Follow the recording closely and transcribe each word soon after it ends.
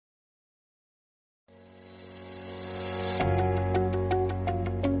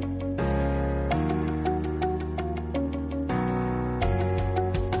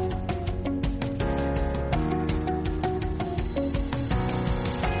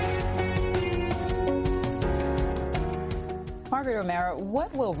Margaret O'Mara,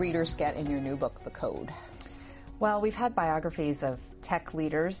 what will readers get in your new book, The Code? Well, we've had biographies of tech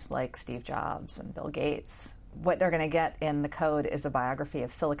leaders like Steve Jobs and Bill Gates. What they're going to get in The Code is a biography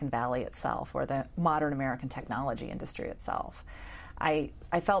of Silicon Valley itself, or the modern American technology industry itself. I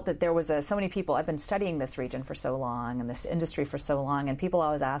felt that there was so many people. I've been studying this region for so long and this industry for so long, and people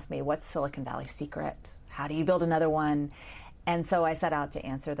always ask me, what's Silicon Valley's secret? How do you build another one? And so I set out to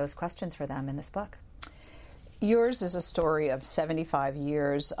answer those questions for them in this book. Yours is a story of 75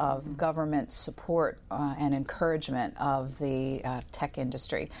 years of government support and encouragement of the tech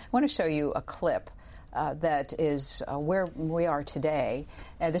industry. I want to show you a clip that is where we are today.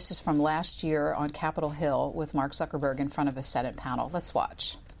 This is from last year on Capitol Hill with Mark Zuckerberg in front of a Senate panel. Let's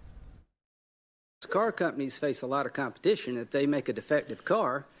watch. Car companies face a lot of competition. If they make a defective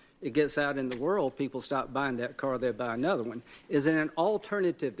car, it gets out in the world, people stop buying that car, they buy another one. Is it an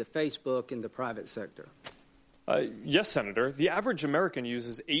alternative to Facebook in the private sector? Yes, Senator. The average American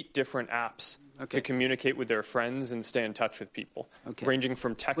uses 8 different apps to communicate with their friends and stay in touch with people, ranging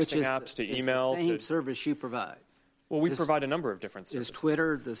from texting apps to email. Which is the same service you provide? Well, we provide a number of different services. Is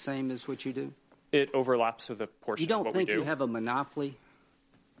Twitter the same as what you do? It overlaps with a portion of what we do. You don't think you have a monopoly?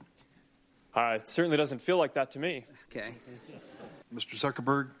 It certainly doesn't feel like that to me. Okay. Mr.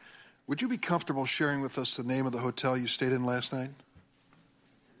 Zuckerberg, would you be comfortable sharing with us the name of the hotel you stayed in last night?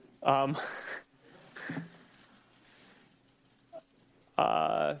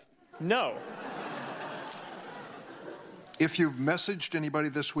 No. If you've messaged anybody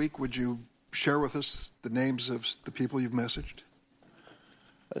this week, would you share with us the names of the people you've messaged?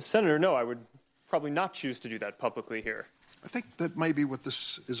 Senator, no, I would probably not choose to do that publicly here. I think that may be what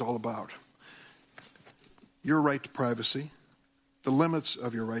this is all about. Your right to privacy, the limits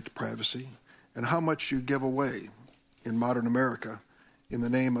of your right to privacy, and how much you give away in modern America in the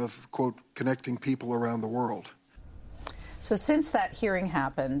name of, quote, connecting people around the world. So since that hearing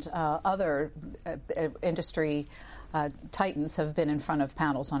happened, other industry titans have been in front of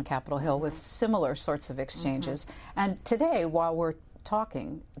panels on Capitol Hill with similar sorts of exchanges. And today, while we're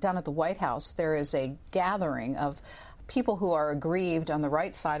talking, down at the White House, there is a gathering of people who are aggrieved on the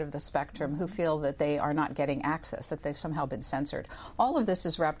right side of the spectrum who feel that they are not getting access, that they've somehow been censored. All of this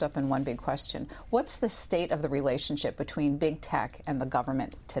is wrapped up in one big question. What's the state of the relationship between big tech and the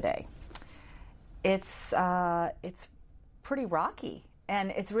government today? It's pretty rocky. And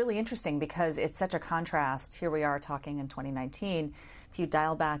it's really interesting because it's such a contrast. Here we are talking in 2019. If you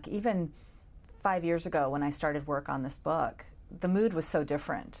dial back even 5 years ago when I started work on this book, the mood was so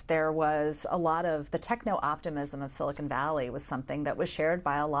different. There was a lot of the techno-optimism of Silicon Valley was something that was shared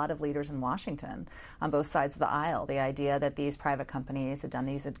by a lot of leaders in Washington on both sides of the aisle. The idea that these private companies had done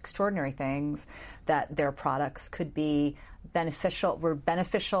these extraordinary things, that their products could be beneficial,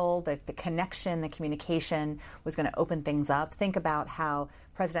 that the connection, the communication was going to open things up. Think about how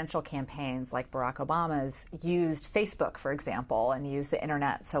presidential campaigns like Barack Obama's used Facebook, for example, and used the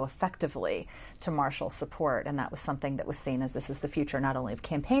internet so effectively to marshal support. And that was something that was seen as this is the future not only of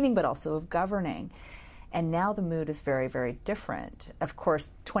campaigning but also of governing. And now the mood is very, very different. Of course,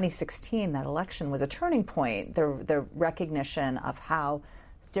 2016, that election was a turning point, the recognition of how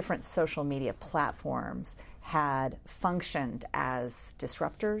different social media platforms had functioned as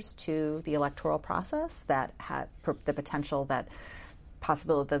disruptors to the electoral process, that had the potential that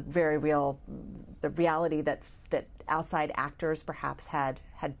possibility, the reality that outside actors perhaps had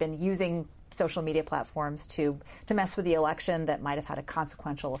been using social media platforms to mess with the election that might have had a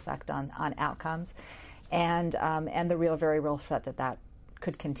consequential effect on outcomes, and the very real threat that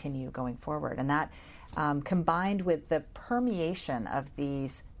could continue going forward. And that combined with the permeation of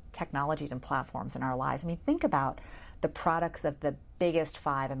these technologies and platforms in our lives. I mean, think about the products of the biggest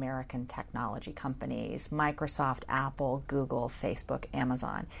 5 American technology companies: Microsoft, Apple, Google, Facebook,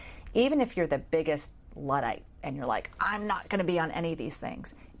 Amazon. Even if you're the biggest Luddite and you're like, I'm not going to be on any of these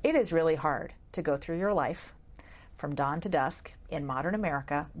things, it is really hard to go through your life from dawn to dusk in modern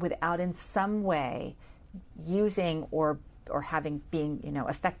America without in some way using or being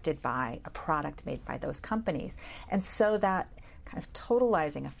affected by a product made by those companies. And so that kind of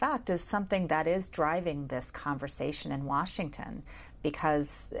totalizing effect is something that is driving this conversation in Washington,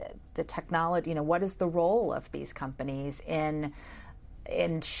 because the technology, what is the role of these companies in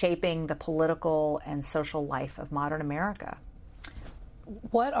shaping the political and social life of modern America?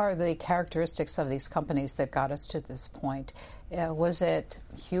 What are the characteristics of these companies that got us to this point? Was it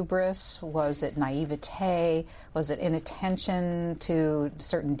hubris? Was it naivete? Was it inattention to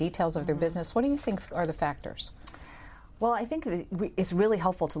certain details of their business? What do you think are the factors? Well, I think it's really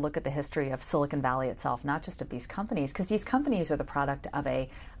helpful to look at the history of Silicon Valley itself, not just of these companies, because these companies are the product of a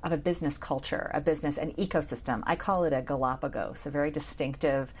business culture, an ecosystem. I call it a Galapagos, a very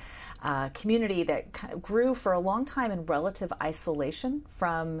distinctive community that kind of grew for a long time in relative isolation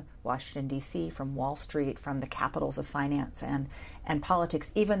from Washington, D.C., from Wall Street, from the capitals of finance and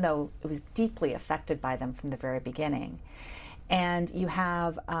politics, even though it was deeply affected by them from the very beginning. And you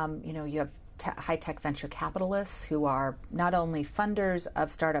have, high-tech venture capitalists who are not only funders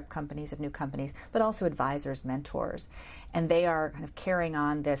of startup companies, of new companies, but also advisors, mentors. And they are kind of carrying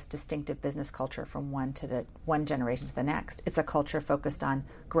on this distinctive business culture from one generation to the next. It's a culture focused on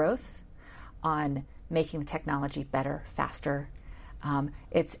growth, on making the technology better, faster.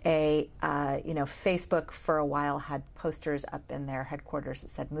 Facebook for a while had posters up in their headquarters that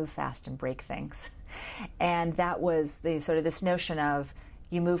said, "Move fast and break things." And that was the sort of this notion of,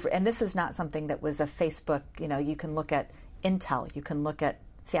 you move, and this is not something that was a Facebook, you can look at Intel, you can look at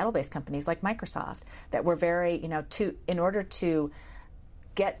Seattle-based companies like Microsoft that were very, in order to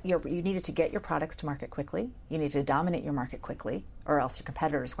you needed to get your products to market quickly, you needed to dominate your market quickly, or else your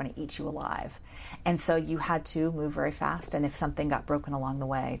competitors were going to eat you alive. And so you had to move very fast, and if something got broken along the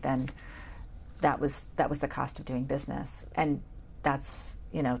way, then that was the cost of doing business. And that's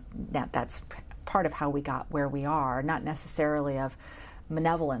part of how we got where we are, not necessarily of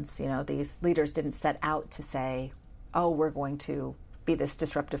malevolence. These leaders didn't set out to say, oh, we're going to be this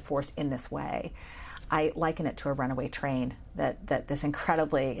disruptive force in this way. I liken it to a runaway train, that this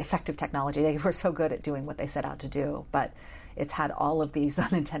incredibly effective technology, they were so good at doing what they set out to do, but it's had all of these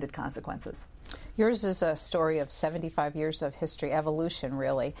unintended consequences. Yours is a story of 75 years of history, evolution,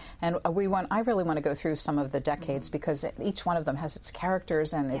 really. And I really want to go through some of the decades because each one of them has its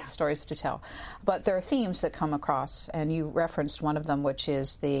characters and its stories to tell. But there are themes that come across, and you referenced one of them, which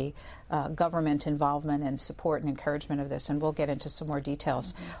is the government involvement and support and encouragement of this, and we'll get into some more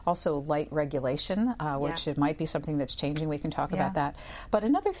details. Also, light regulation, which it might be something that's changing. We can talk about that. But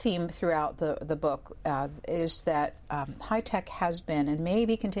another theme throughout the book is that high tech has been and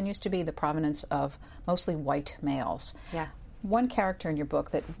maybe continues to be the provenance of mostly white males. Yeah. One character in your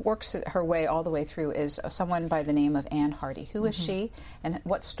book that works her way all the way through is someone by the name of Ann Hardy. Who is she, and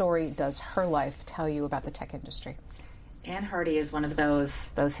what story does her life tell you about the tech industry? Ann Hardy is one of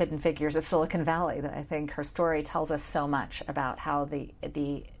those hidden figures of Silicon Valley that I think her story tells us so much about how the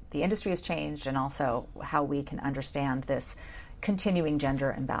industry has changed and also how we can understand this continuing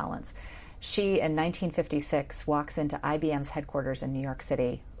gender imbalance. She, in 1956, walks into IBM's headquarters in New York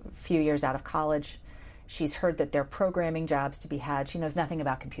City, a few years out of college. She's heard that there are programming jobs to be had. She knows nothing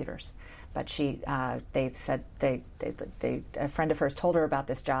about computers, but a friend of hers told her about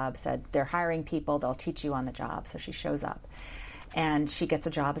this job, said, they're hiring people, they'll teach you on the job. So she shows up, and she gets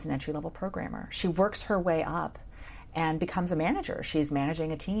a job as an entry-level programmer. She works her way up and becomes a manager. She's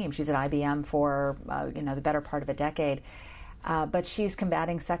managing a team. She's at IBM for the better part of a decade. But she's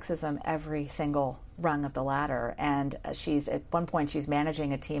combating sexism every single rung of the ladder. And at one point she's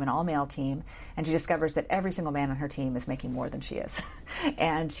managing a team, an all-male team, and she discovers that every single man on her team is making more than she is.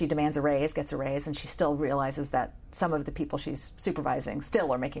 And she demands a raise, gets a raise, and she still realizes that some of the people she's supervising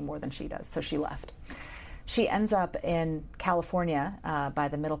still are making more than she does. So she left. She ends up in California by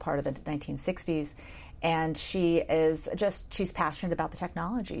the middle part of the 1960s. And she's passionate about the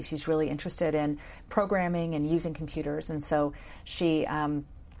technology. She's really interested in programming and using computers. And so she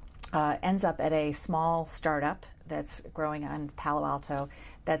ends up at a small startup that's growing on Palo Alto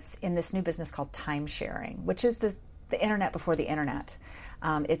that's in this new business called time sharing, which is the internet before the internet.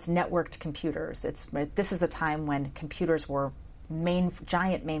 It's networked computers. This is a time when computers were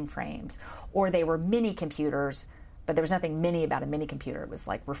giant mainframes, or they were mini computers, but there was nothing mini about a mini computer. It was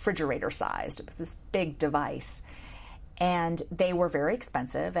like refrigerator sized. It was this big device. And they were very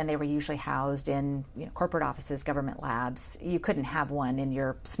expensive, and they were usually housed in corporate offices, government labs. You couldn't have one in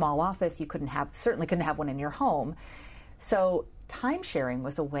your small office. You certainly couldn't have one in your home. So time sharing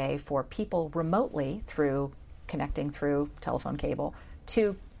was a way for people remotely, through connecting through telephone cable,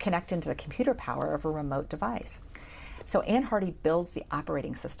 to connect into the computer power of a remote device. So Ann Hardy builds the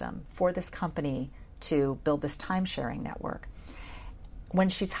operating system for this company to build this time-sharing network. When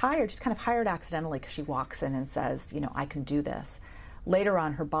she's hired, she's kind of hired accidentally because she walks in and says, I can do this. Later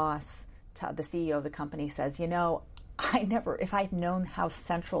on, her boss, the CEO of the company, says, if I'd known how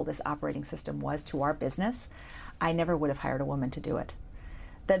central this operating system was to our business, I never would have hired a woman to do it.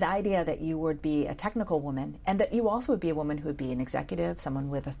 The idea that you would be a technical woman and that you also would be a woman who would be an executive,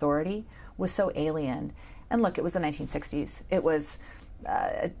 someone with authority, was so alien. And look, it was the 1960s. It was...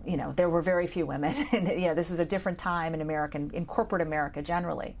 there were very few women, and this was a different time in corporate America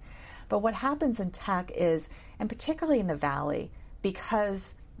generally. But what happens in tech is, and particularly in the Valley,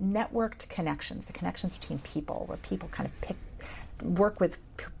 because networked connections, the connections between people, where people kind of work with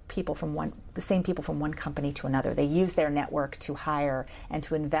people from the same people from one company to another. They use their network to hire and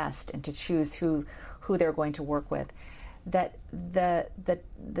to invest and to choose who they're going to work with. That the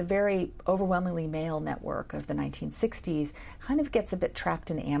very overwhelmingly male network of the 1960s kind of gets a bit trapped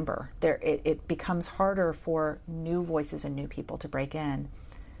in amber. It becomes harder for new voices and new people to break in.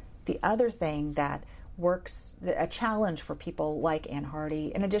 The other thing that works, a challenge for people like Ann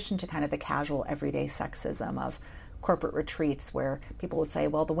Hardy, in addition to kind of the casual everyday sexism of corporate retreats where people would say,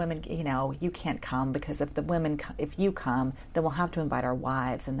 well, the women, you can't come because if you come, then we'll have to invite our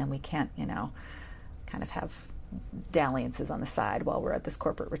wives and then we can't, kind of have dalliances on the side while we're at this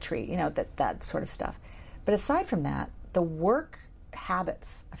corporate retreat, that sort of stuff. But aside from that, the work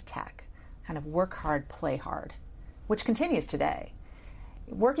habits of tech, kind of work hard, play hard, which continues today.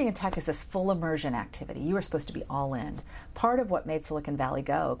 Working in tech is this full immersion activity. You are supposed to be all in. Part of what made Silicon Valley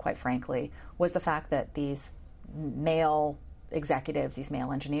go, quite frankly, was the fact that these male executives, these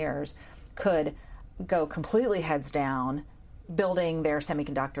male engineers, could go completely heads down, building their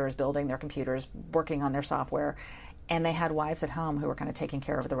semiconductors, building their computers, working on their software, and they had wives at home who were kind of taking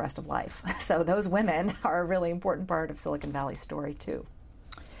care of the rest of life. So those women are a really important part of Silicon Valley's story, too.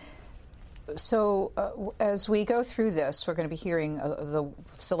 So as we go through this, we're going to be hearing the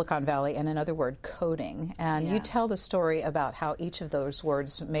Silicon Valley and another word, coding. And you tell the story about how each of those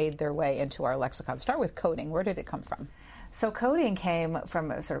words made their way into our lexicon. Start with coding. Where did it come from? So coding came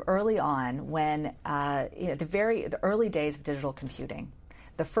from sort of early on when, the early days of digital computing.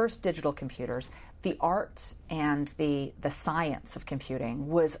 The first digital computers, the art and the science of computing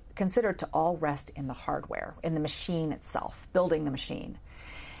was considered to all rest in the hardware, in the machine itself, building the machine.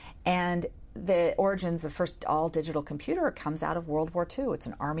 And the origins of first all-digital computer comes out of World War II. It's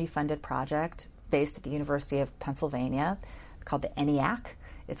an Army-funded project based at the University of Pennsylvania called the ENIAC.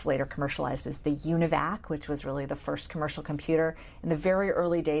 It's later commercialized as the UNIVAC, which was really the first commercial computer. In the very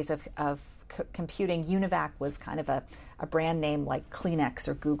early days of computing, UNIVAC was kind of a brand name like Kleenex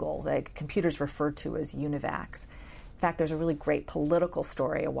or Google. The computers referred to as UNIVACs. In fact, there's a really great political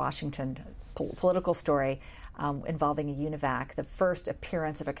story, a Washington political story involving a UNIVAC. The first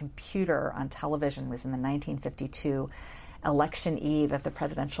appearance of a computer on television was in the 1952 election eve of the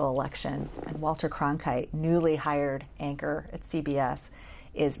presidential election, and Walter Cronkite, newly hired anchor at CBS,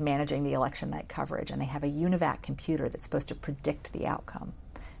 is managing the election night coverage, and they have a UNIVAC computer that's supposed to predict the outcome.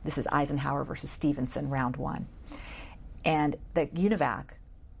 This is Eisenhower versus Stevenson, round one. And the UNIVAC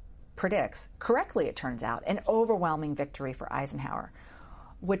predicts, correctly it turns out, an overwhelming victory for Eisenhower,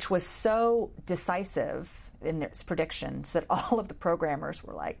 which was so decisive in its predictions that all of the programmers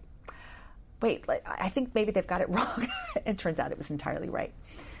were like, wait, I think maybe they've got it wrong. It turns out it was entirely right.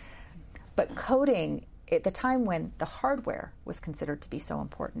 But coding, at the time when the hardware was considered to be so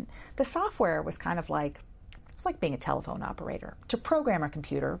important, the software was kind of like, it's like being a telephone operator. To program a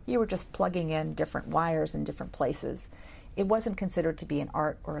computer, you were just plugging in different wires in different places. It wasn't considered to be an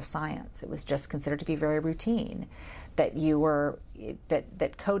art or a science. It was just considered to be very routine. That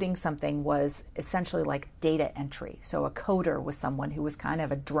that coding something was essentially like data entry. So a coder was someone who was kind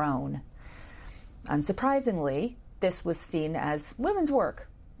of a drone. Unsurprisingly, this was seen as women's work.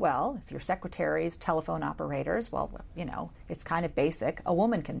 Well, if you're secretaries, telephone operators, well, it's kind of basic. A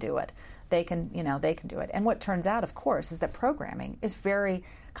woman can do it. They can do it. And what turns out, of course, is that programming is very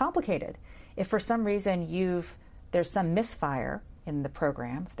complicated. If for some reason there's some misfire in the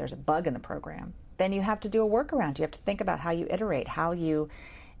program, if there's a bug in the program, then you have to do a workaround. You have to think about how you iterate,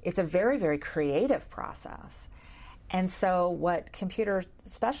 it's a very, very creative process. And so what computer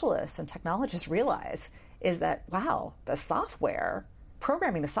specialists and technologists realize is that, wow,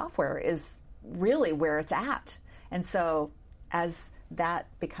 programming the software is really where it's at. And so as that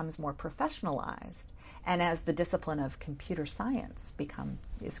becomes more professionalized, and as the discipline of computer science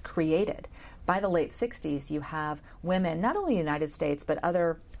is created, by the late 60s, you have women, not only in the United States, but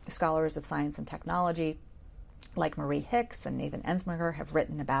other scholars of science and technology, like Marie Hicks and Nathan Ensminger, have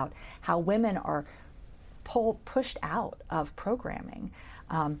written about how women are pushed out of programming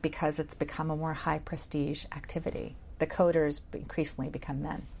because it's become a more high prestige activity. The coders increasingly become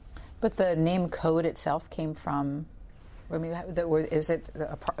men. But the name code itself came from, is it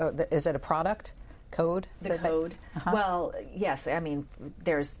a product? Code? The code. Uh-huh. Well, yes. I mean,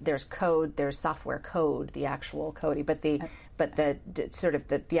 there's code, there's software code, the actual coding, but the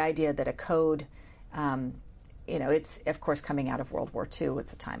idea that a code, it's of course coming out of World War II.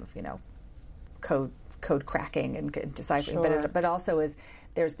 It's a time of code cracking and deciphering, sure. but also is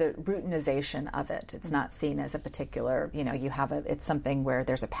there's the routinization of it. It's not seen as a particular, it's something where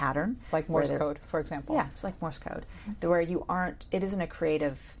there's a pattern. Like Morse code, for example. Yeah, it's like Morse code, where it isn't a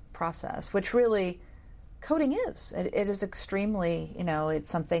creative process, which really coding is. It is extremely,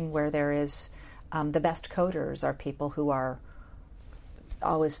 it's something where there is, the best coders are people who are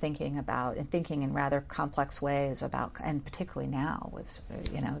always thinking about and thinking in rather complex ways about, and particularly now with,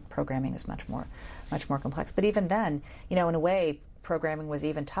 programming is much more complex. But even then, in a way, programming was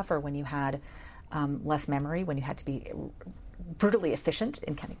even tougher when you had less memory, when you had to be brutally efficient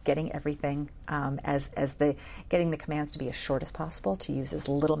in kind of getting everything getting the commands to be as short as possible, to use as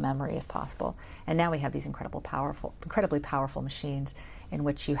little memory as possible. And now we have these incredibly powerful machines in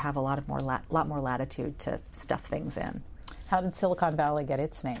which you have a lot more latitude to stuff things in. How did Silicon Valley get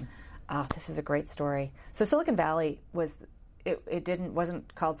its name? This is a great story. So Silicon Valley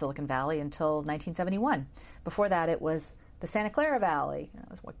wasn't called Silicon Valley until 1971. Before that, it was the Santa Clara Valley.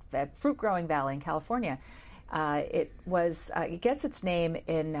 It was a fruit-growing valley in California. It gets its name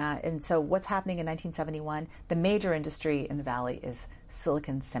and so what's happening in 1971? The major industry in the valley is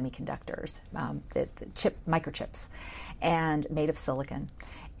silicon semiconductors, the microchips, and made of silicon.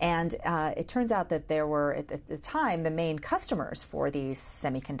 And it turns out that there were, at the time, the main customers for these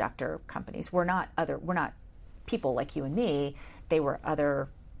semiconductor companies were not people like you and me. They were other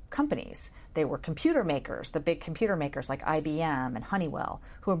companies. They were computer makers, the big computer makers like IBM and Honeywell,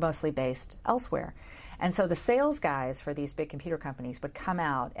 who were mostly based elsewhere. And so the sales guys for these big computer companies would come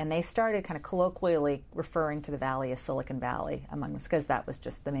out, and they started kind of colloquially referring to the valley as Silicon Valley among us, because that was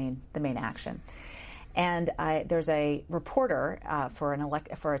just the main action. And there's a reporter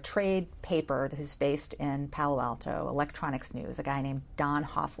for a trade paper that is based in Palo Alto, Electronics News, a guy named Don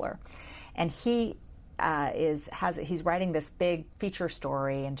Hoffler, and he's writing this big feature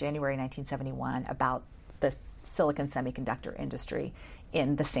story in January 1971 about the silicon semiconductor industry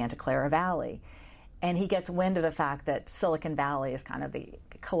in the Santa Clara Valley. And he gets wind of the fact that Silicon Valley is kind of the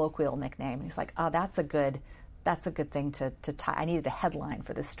colloquial nickname, and he's like, "Oh, that's a good thing to tie. I needed a headline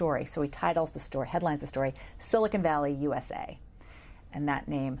for this story." So he headlines the story, Silicon Valley, USA. And that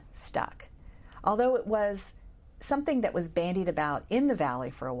name stuck. Although it was something that was bandied about in the valley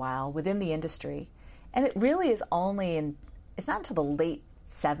for a while within the industry, and it really is it's not until the late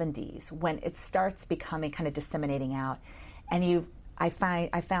 70s when it starts becoming kind of disseminating out. And I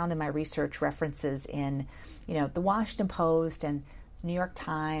found in my research references in, the Washington Post and New York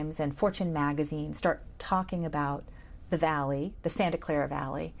Times and Fortune magazine start talking about the valley, the Santa Clara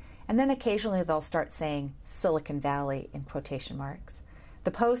Valley, and then occasionally they'll start saying Silicon Valley in quotation marks.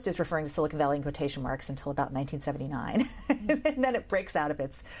 The Post is referring to Silicon Valley in quotation marks until about 1979, and then it breaks out of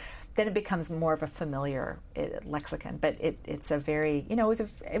then it becomes more of a familiar lexicon. But it's a very, it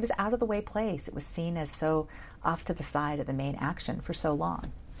was out of the way place. It was seen as so off to the side of the main action for so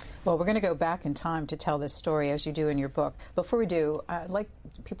long. Well, we're going to go back in time to tell this story as you do in your book. Before we do, I'd like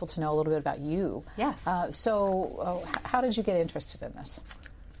people to know a little bit about you. Yes. How did you get interested in this?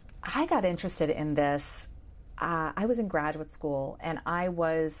 I got interested in this. I was in graduate school, and I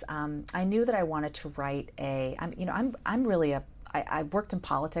knew that I wanted to write I worked in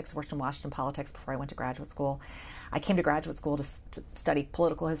politics, worked in Washington politics before I went to graduate school. I came to graduate school to study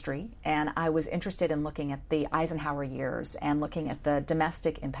political history, and I was interested in looking at the Eisenhower years and looking at the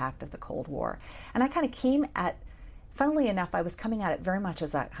domestic impact of the Cold War. And I kind of funnily enough, I was coming at it very much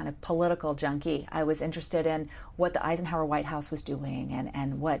as a kind of political junkie. I was interested in what the Eisenhower White House was doing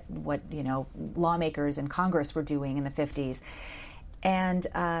and what lawmakers in Congress were doing in the 50s. And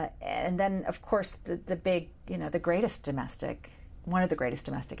then, of course, one of the greatest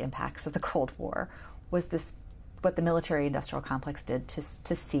domestic impacts of the Cold War was what the military-industrial complex did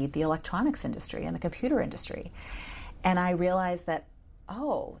to seed the electronics industry and the computer industry. And I realized that,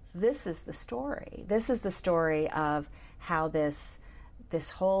 this is the story. This is the story of how this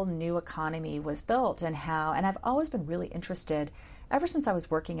whole new economy was built, and I've always been really interested, ever since I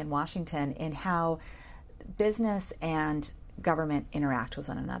was working in Washington, in how business and government interact with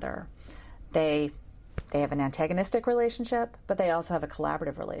one another. They have an antagonistic relationship, but they also have a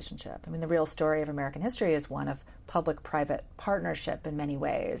collaborative relationship. I mean, the real story of American history is one of public-private partnership in many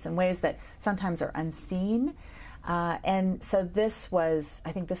ways that sometimes are unseen. And so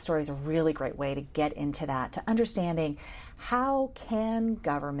I think this story is a really great way to get into that, to understanding how can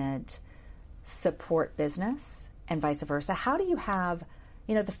government support business and vice versa. How do you have,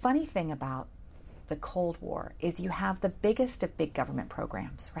 the funny thing about the Cold War is you have the biggest of big government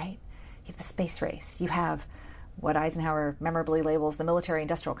programs, right? You have the space race. You have what Eisenhower memorably labels the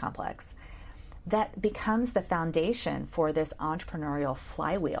military-industrial complex. That becomes the foundation for this entrepreneurial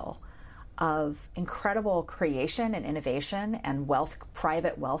flywheel of incredible creation and innovation and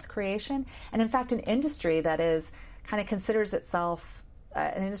private wealth creation, and in fact an industry that is kind of considers itself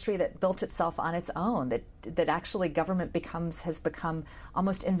an industry that built itself on its own, that actually government has become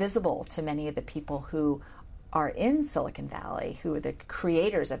almost invisible to many of the people who are in Silicon Valley, who are the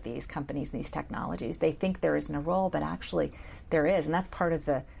creators of these companies and these technologies. They think there isn't a role, but actually there is, and that's part of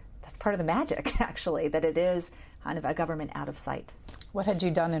the magic, actually, that it is kind of a government out of sight. What had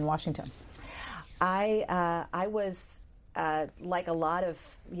you done in Washington? I was, like a lot of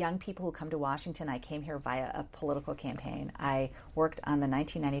young people who come to Washington, I came here via a political campaign. I worked on the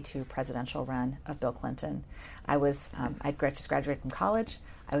 1992 presidential run of Bill Clinton. I'd just graduated from college.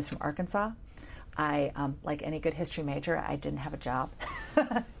 I was from Arkansas. Like any good history major, I didn't have a job.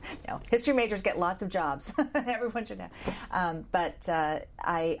 No, history majors get lots of jobs. Everyone should know. But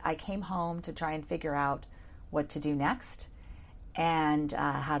I came home to try and figure out what to do next and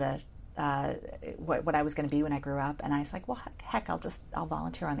how to what I was going to be when I grew up. And I was like, well, heck, I'll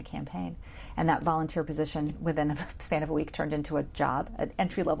volunteer on the campaign. And that volunteer position within a span of a week turned into a job, an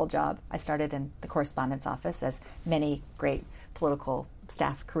entry-level job. I started in the correspondence office, as many great political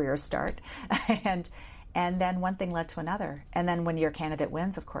staff careers start. And then one thing led to another. And then when your candidate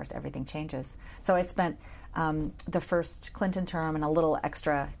wins, of course, everything changes. So I spent the first Clinton term and a little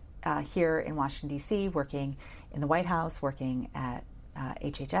extra here in Washington, D.C., working in the White House, working at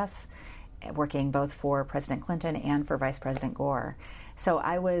HHS, working both for President Clinton and for Vice President Gore. So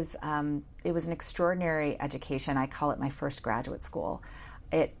it was an extraordinary education. I call it my first graduate school.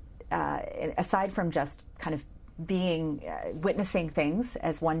 Aside from just kind of witnessing things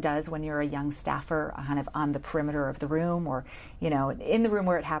as one does when you're a young staffer, kind of on the perimeter of the room, or in the room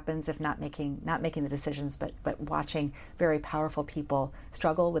where it happens, if not making the decisions, but watching very powerful people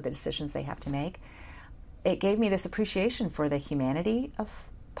struggle with the decisions they have to make. It gave me this appreciation for the humanity of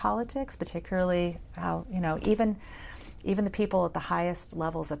politics, particularly how even the people at the highest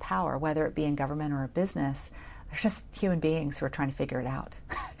levels of power, whether it be in government or a business, they're just human beings who are trying to figure it out.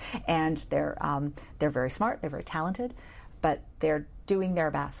 And they're very smart, they're very talented, but they're doing their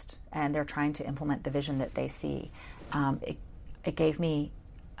best, and they're trying to implement the vision that they see. It gave me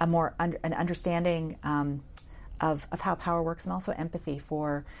an understanding of how power works, and also empathy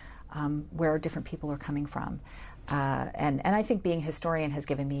for where different people are coming from. And I think being a historian has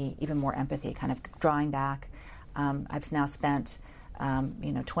given me even more empathy, kind of drawing back. I've now spent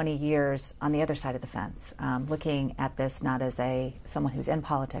 20 years on the other side of the fence, looking at this not as someone who's in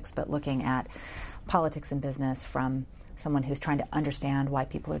politics, but looking at politics and business from someone who's trying to understand why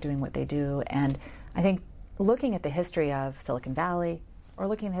people are doing what they do. And I think looking at the history of Silicon Valley, or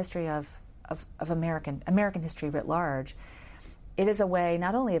looking at the history of American history writ large, it is a way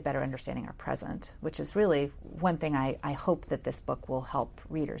not only of better understanding our present, which is really one thing I hope that this book will help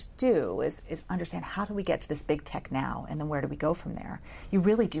readers do, is understand how do we get to this big tech now, and then where do we go from there. You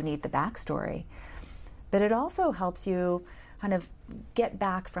really do need the backstory. But it also helps you kind of get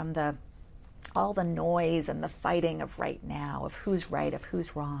back from all the noise and the fighting of right now, of who's right, of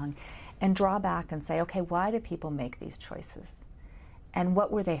who's wrong, and draw back and say, okay, why do people make these choices? And what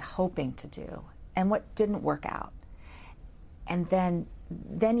were they hoping to do? And what didn't work out? And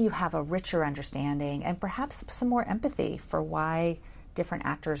then you have a richer understanding and perhaps some more empathy for why different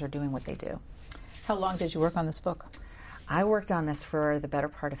actors are doing what they do. How long did you work on this book? I worked on this for the better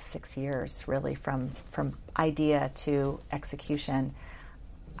part of 6 years, really, from idea to execution.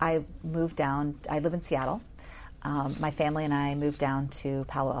 I moved down. I live in Seattle. My family and I moved down to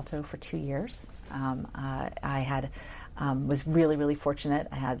Palo Alto for 2 years. I was really, really fortunate.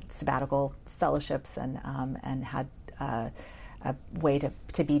 I had sabbatical fellowships and had a way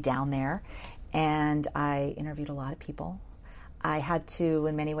to be down there. And I interviewed a lot of people. I had to,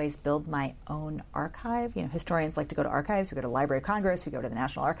 in many ways, build my own archive. Historians like to go to archives. We go to the Library of Congress. We go to the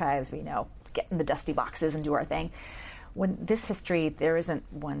National Archives. We get in the dusty boxes and do our thing. When this history, there isn't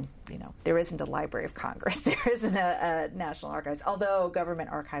one, there isn't a Library of Congress. There isn't a National Archives, although government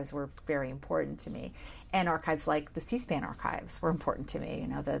archives were very important to me. And archives like the C-SPAN archives were important to me,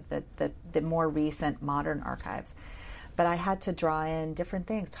 the more recent modern archives. But I had to draw in different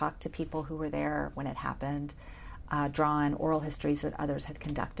things, talk to people who were there when it happened, draw in oral histories that others had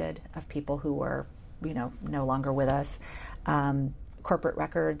conducted of people who were, no longer with us, corporate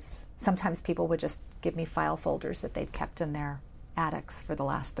records. Sometimes people would just give me file folders that they'd kept in their attics for the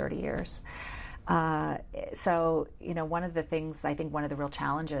last 30 years. So, one of the things, I think one of the real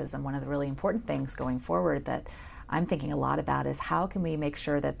challenges and one of the really important things going forward that I'm thinking a lot about is how can we make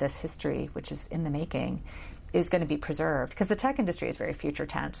sure that this history, which is in the making, is going to be preserved? Because the tech industry is very future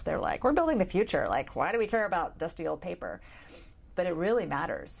tense. They're like, we're building the future. Like, why do we care about dusty old paper? but it really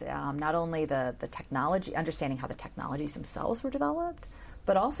matters. Not only the technology, understanding how the technologies themselves were developed,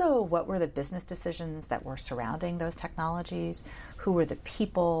 but also what were the business decisions that were surrounding those technologies, who were the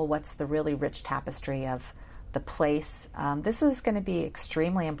people, what's the really rich tapestry of the place. This is going to be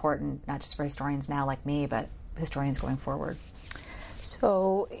extremely important, not just for historians now like me, but historians going forward.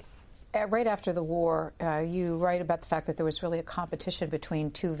 So right after the war, you write about the fact that there was really a competition between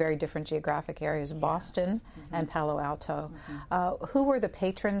two very different geographic areas, Boston and Palo Alto. Who were the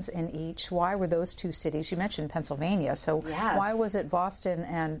patrons in each? Why were those two cities? You mentioned Pennsylvania, so why was it Boston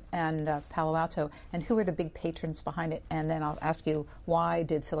and Palo Alto, and who were the big patrons behind it? And then I'll ask you, why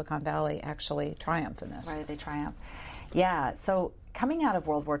did Silicon Valley actually triumph in this? Why did they triumph? Yeah, so coming out of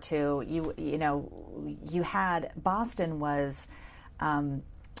World War II, you had Boston was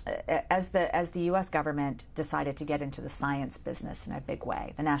as the U.S. government decided to get into the science business in a big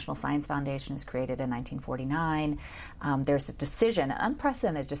way. The National Science Foundation is created in 1949. There's a decision, an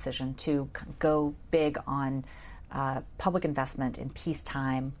unprecedented decision, to go big on public investment in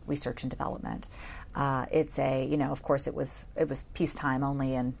peacetime research and development. It's of course, it was peacetime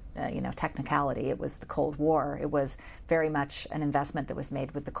only in technicality. It was the Cold War. It was very much an investment that was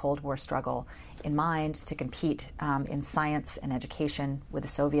made with the Cold War struggle in mind to compete in science and education with the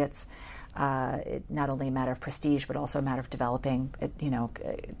Soviets. Not only a matter of prestige, but also a matter of developing,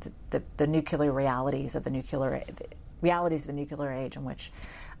 the nuclear realities of the nuclear age in which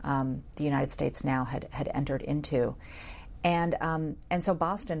the United States now had entered into. And so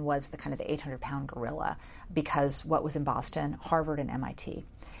Boston was the kind of the 800-pound gorilla, because what was in Boston? Harvard and MIT.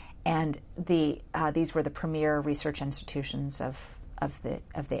 And these were the premier research institutions of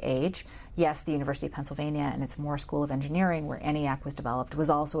the age. Yes, the University of Pennsylvania and its Moore School of Engineering, where ENIAC was developed,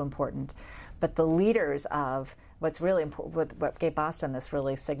 was also important. But the leaders of what's really important, what gave Boston this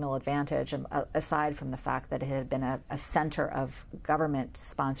really signal advantage, aside from the fact that it had been a center of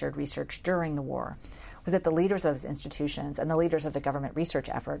government-sponsored research during the war, was that the leaders of those institutions and the leaders of the government research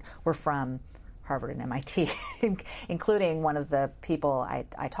effort were from Harvard and MIT, including one of the people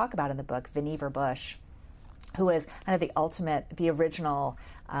I talk about in the book, Vannevar Bush, who is kind of the original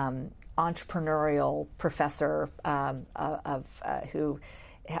entrepreneurial professor who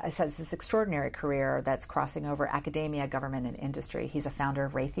has this extraordinary career that's crossing over academia, government, and industry. He's a founder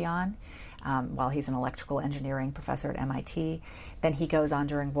of Raytheon while he's an electrical engineering professor at MIT. Then he goes on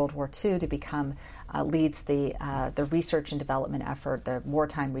during World War II to become leads the research and development effort, the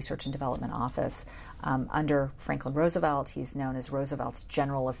Wartime Research and Development Office under Franklin Roosevelt. He's known as Roosevelt's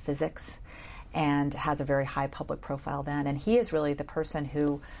General of Physics, and has a very high public profile then. And he is really the person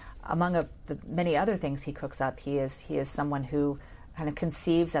who, among the many other things he cooks up, he is someone who kind of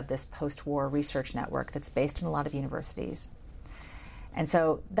conceives of this post-war research network that's based in a lot of universities. And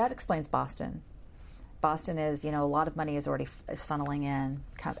so that explains Boston. Boston is, a lot of money is already funneling in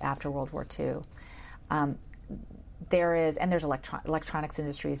after World War II. There's electronics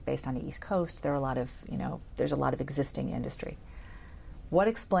industries based on the East Coast. There's a lot of existing industry. What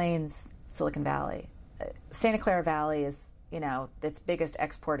explains Silicon Valley? Santa Clara Valley is, its biggest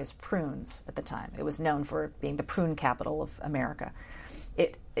export is prunes at the time. It was known for being the prune capital of America.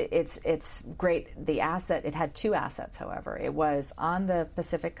 It's great. It had two assets, however. It was on the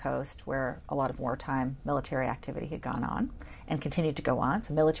Pacific coast, where a lot of wartime military activity had gone on and continued to go on,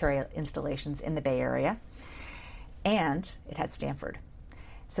 so military installations in the Bay Area. And it had Stanford.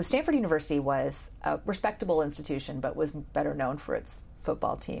 So Stanford University was a respectable institution, but was better known for its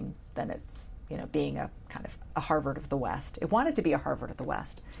football team than its, being a kind of a Harvard of the West. It wanted to be a Harvard of the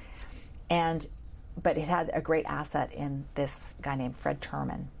West. But it had a great asset in this guy named Fred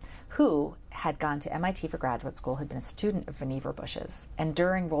Terman, who had gone to MIT for graduate school, had been a student of Vannevar Bush's, and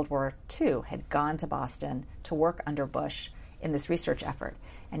during World War II had gone to Boston to work under Bush in this research effort.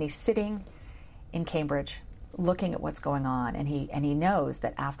 And he's sitting in Cambridge looking at what's going on, and he knows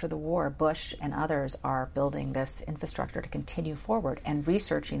that after the war, Bush and others are building this infrastructure to continue forward, and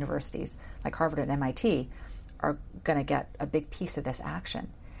research universities like Harvard and MIT are going to get a big piece of this action.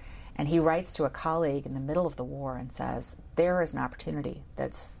 And he writes to a colleague in the middle of the war and says, there is an opportunity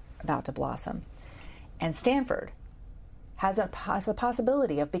that's about to blossom. And Stanford has a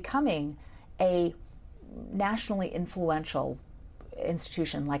possibility of becoming a nationally influential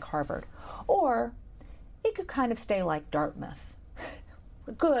institution like Harvard. Or it could kind of stay like Dartmouth.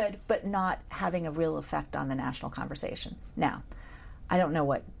 Good, but not having a real effect on the national conversation. Now, I don't know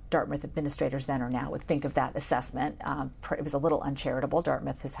what Dartmouth administrators then or now would think of that assessment. It was a little uncharitable.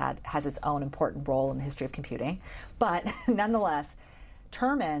 Dartmouth has its own important role in the history of computing. But nonetheless,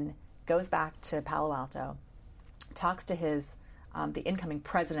 Terman goes back to Palo Alto, talks to the incoming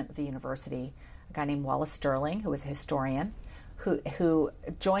president of the university, a guy named Wallace Sterling, who was a historian, who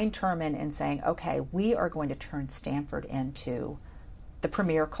joined Terman in saying, okay, we are going to turn Stanford into the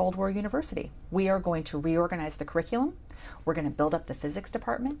premier Cold War university. We are going to reorganize the curriculum. We're going to build up the physics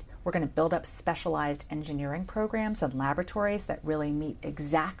department. We're going to build up specialized engineering programs and laboratories that really meet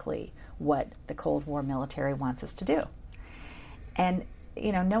exactly what the Cold War military wants us to do. And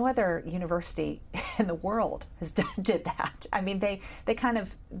no other university in the world did that. I mean, they kind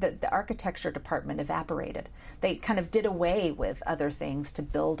of, the architecture department evaporated. They kind of did away with other things to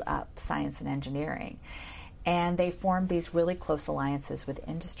build up science and engineering. And they formed these really close alliances with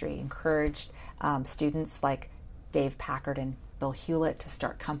industry, encouraged students like Dave Packard and Bill Hewlett to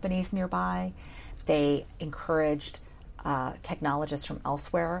start companies nearby. They encouraged technologists from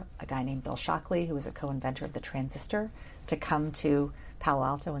elsewhere, a guy named Bill Shockley, who was a co-inventor of the transistor, to come to Palo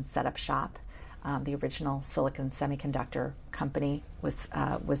Alto and set up shop. The original silicon semiconductor company was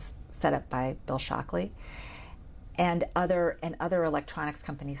set up by Bill Shockley, and other electronics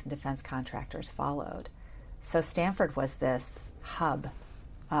companies and defense contractors followed. So Stanford was this hub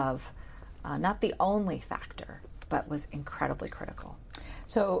of not the only factor, but was incredibly critical.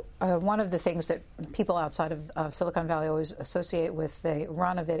 So one of the things that people outside of Silicon Valley always associate with the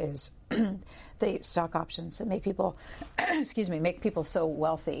run of it is the stock options that make people, make people so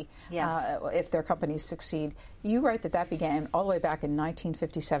wealthy. Yes. If their companies succeed. You write that began all the way back in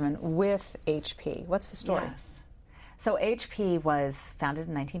 1957 with HP. What's the story? Yes. So HP was founded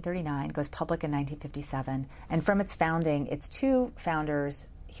in 1939, goes public in 1957, and from its founding, its two founders,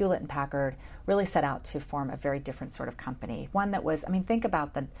 Hewlett and Packard, really set out to form a very different sort of company. One that was, think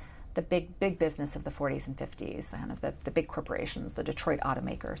about the big business of the 40s and 50s, kind of the big corporations, the Detroit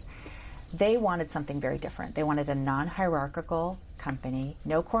automakers. They wanted something very different. They wanted a non-hierarchical company,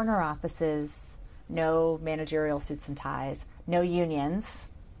 no corner offices, no managerial suits and ties, no unions,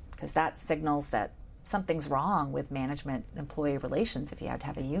 because that signals that something's wrong with management-employee relations if you had to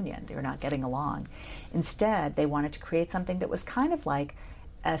have a union. You're not getting along. Instead, they wanted to create something that was kind of like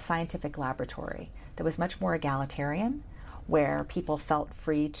a scientific laboratory that was much more egalitarian, where people felt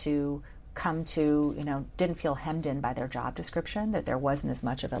free to come to, didn't feel hemmed in by their job description, that there wasn't as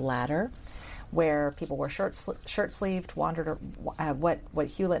much of a ladder, where people were shirt-sleeved, wandered, what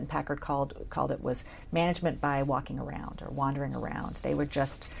Hewlett and Packard called it was management by walking around or wandering around. They would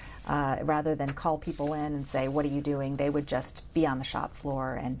just, rather than call people in and say, what are you doing, they would just be on the shop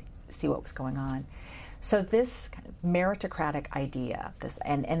floor and see what was going on. So this kind of meritocratic idea,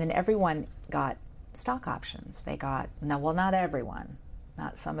 and then everyone got stock options. They got, not everyone,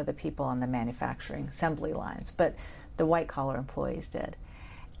 not some of the people on the manufacturing assembly lines, but the white-collar employees did.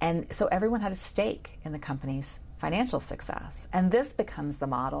 And so everyone had a stake in the company's financial success. And this becomes the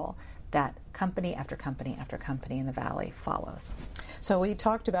model that company after company after company in the Valley follows. So we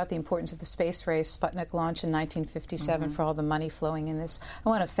talked about the importance of the space race, Sputnik launch in 1957 for all the money flowing in this. I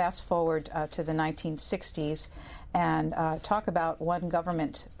want to fast forward to the 1960s and talk about one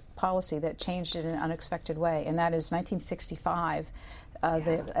government policy that changed it in an unexpected way, and that is 1965.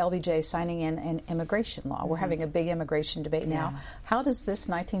 The LBJ signing in an immigration law. We're having a big immigration debate now. How does this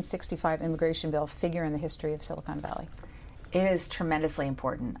 1965 immigration bill figure in the history of Silicon Valley? It is tremendously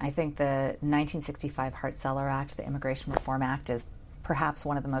important. I think the 1965 Hart-Celler Act, the Immigration Reform Act, is perhaps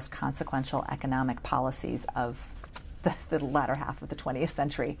one of the most consequential economic policies of the latter half of the 20th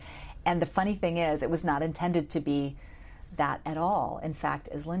century. And the funny thing is, it was not intended to be that at all. In fact,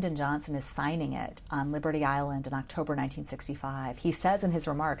 as Lyndon Johnson is signing it on Liberty Island in October 1965, he says in his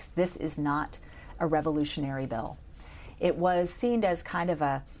remarks, this is not a revolutionary bill. It was seen as kind of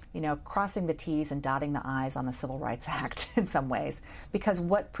a, crossing the T's and dotting the I's on the Civil Rights Act in some ways, because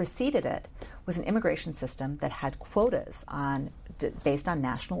what preceded it was an immigration system that had quotas based on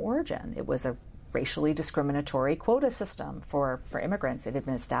national origin. It was a racially discriminatory quota system for immigrants. It had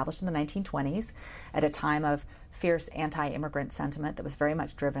been established in the 1920s at a time of fierce anti-immigrant sentiment that was very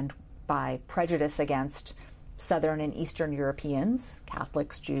much driven by prejudice against Southern and Eastern Europeans,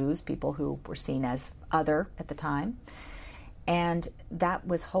 Catholics, Jews, people who were seen as other at the time. And that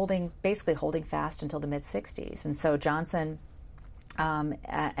was basically holding fast until the mid-60s. And so Johnson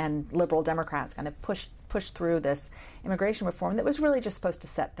and liberal Democrats kind of pushed through this immigration reform that was really just supposed to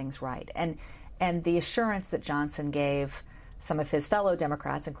set things right. And the assurance that Johnson gave some of his fellow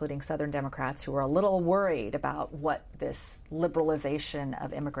Democrats, including Southern Democrats, who were a little worried about what this liberalization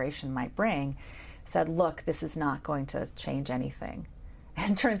of immigration might bring, said, look, this is not going to change anything.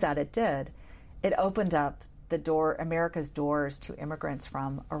 And it turns out it did. It opened up America's doors to immigrants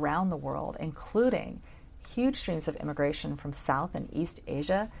from around the world, including huge streams of immigration from South and East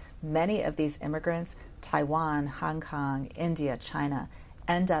Asia. Many of these immigrants, Taiwan, Hong Kong, India, China,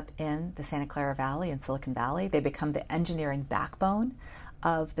 end up in the Santa Clara Valley in Silicon Valley. They become the engineering backbone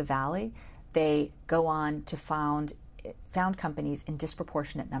of the valley. They go on to found companies in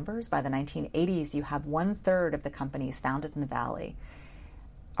disproportionate numbers. By the 1980s, you have 1/3 of the companies founded in the valley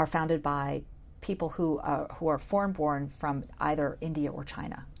are founded by people who are foreign-born from either India or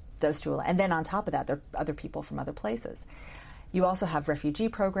China. Those two, and then on top of that, there are other people from other places. You also have refugee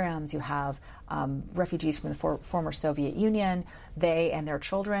programs. You have refugees from the former Soviet Union. They and their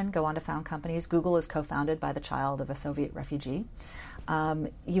children go on to found companies. Google is co-founded by the child of a Soviet refugee.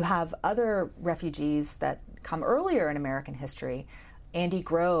 You have other refugees that come earlier in American history. Andy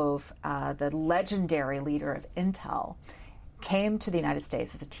Grove, the legendary leader of Intel, came to the United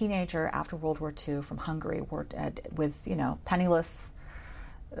States as a teenager after World War II from Hungary, worked with penniless.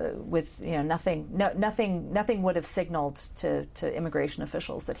 With nothing would have signaled to immigration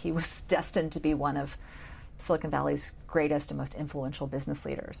officials that he was destined to be one of Silicon Valley's greatest and most influential business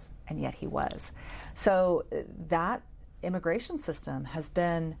leaders, and yet he was. So that immigration system has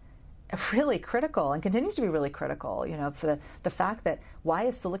been really critical and continues to be really critical. For the fact that why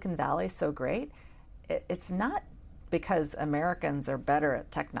is Silicon Valley so great? It's not because Americans are better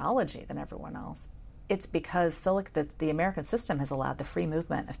at technology than everyone else. It's because the American system has allowed the free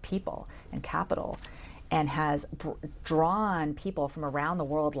movement of people and capital and has drawn people from around the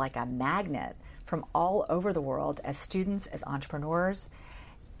world like a magnet from all over the world as students, as entrepreneurs,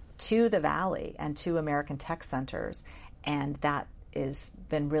 to the Valley and to American tech centers. And that has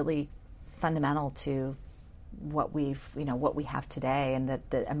been really fundamental to what we have today and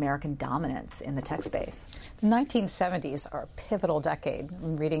the American dominance in the tech space. The 1970s are a pivotal decade.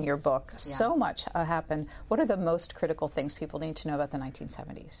 I'm reading your book. Yeah. So much happened. What are the most critical things people need to know about the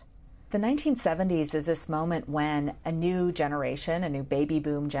 1970s? The 1970s is this moment when a new generation, a new baby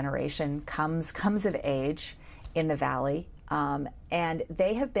boom generation comes of age in the Valley. And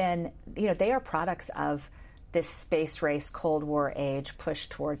they have been, they are products of this space race, Cold War age push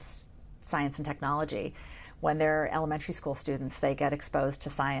towards science and technology. When they're elementary school students, they get exposed to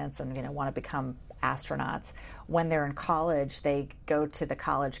science and want to become astronauts. When they're in college, they go to the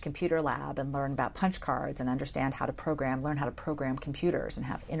college computer lab and learn about punch cards and understand how to learn how to program computers and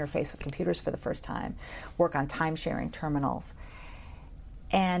have interface with computers for the first time, work on time-sharing terminals.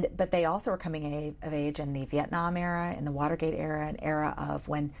 But they also are coming of age in the Vietnam era, in the Watergate era, an era of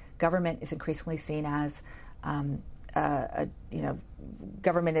when government is increasingly seen as,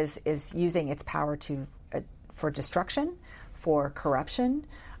 government is using its power for destruction, for corruption.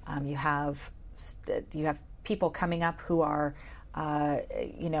 You have people coming up who are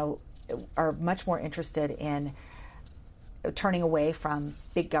much more interested in turning away from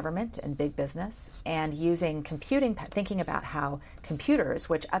big government and big business and using computing, thinking about how computers,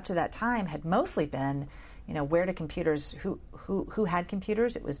 which up to that time had mostly been, where do computers, who had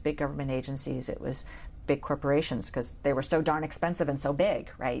computers? It was big government agencies. It was big corporations because they were so darn expensive and so big,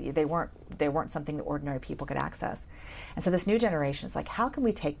 right? They weren't something that ordinary people could access. And so this new generation is like, how can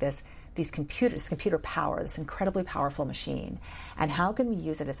we take this computer power, this incredibly powerful machine, and how can we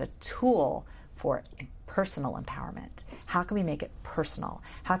use it as a tool for personal empowerment? How can we make it personal?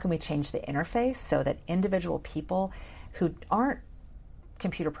 How can we change the interface so that individual people who aren't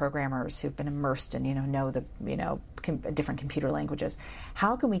computer programmers who've been immersed in, know the, different computer languages.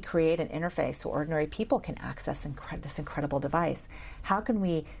 How can we create an interface so ordinary people can access this incredible device? How can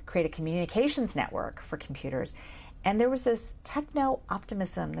we create a communications network for computers? And there was this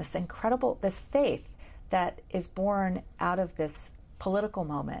techno-optimism, this faith that is born out of this political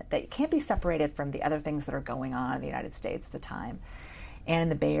moment that can't be separated from the other things that are going on in the United States at the time and in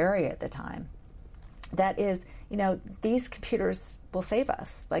the Bay Area at the time. That is, these computers will save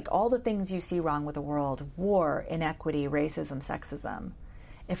us. Like all the things you see wrong with the world, war, inequity, racism, sexism.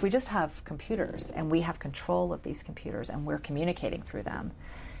 If we just have computers and we have control of these computers and we're communicating through them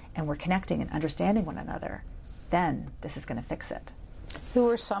and we're connecting and understanding one another, then this is going to fix it. Who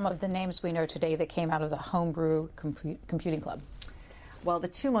are some of the names we know today that came out of the Homebrew Computing Club? Well, the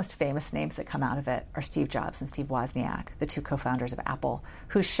two most famous names that come out of it are Steve Jobs and Steve Wozniak, the two co-founders of Apple,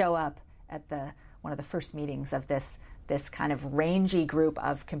 who show up at one of the first meetings of this kind of rangy group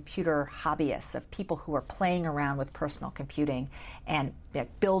of computer hobbyists, of people who are playing around with personal computing and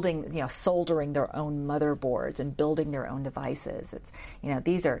building, soldering their own motherboards and building their own devices. It's,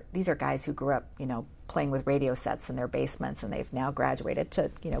 these are guys who grew up, playing with radio sets in their basements, and they've now graduated to,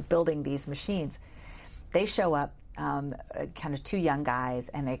 building these machines. They show up, kind of two young guys,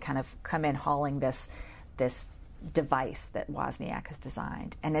 and they kind of come in hauling this device that Wozniak has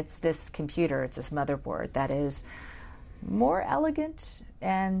designed. And it's this computer, it's this motherboard that is more elegant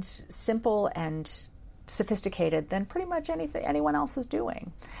and simple and sophisticated than pretty much anyone else is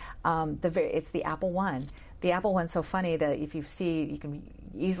doing. It's the Apple I. The Apple I's so funny that if you see, you can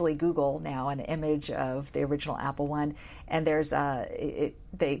easily Google now an image of the original Apple I, and there's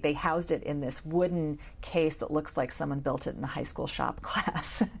they housed it in this wooden case that looks like someone built it in a high school shop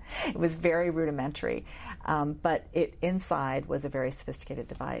class. It was very rudimentary, but it inside was a very sophisticated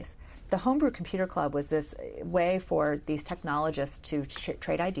device. The Homebrew Computer Club was this way for these technologists to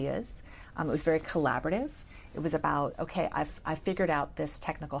trade ideas. It was very collaborative. It was about, okay, I've figured out this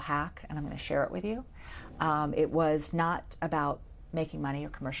technical hack, and I'm going to share it with you. It was not about making money or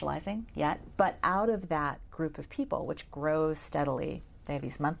commercializing yet, but out of that group of people, which grows steadily, they have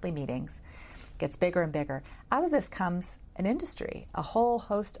these monthly meetings, gets bigger and bigger. Out of this comes an industry, a whole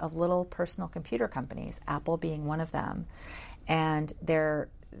host of little personal computer companies, Apple being one of them, and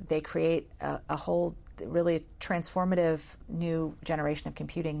they create a whole really transformative new generation of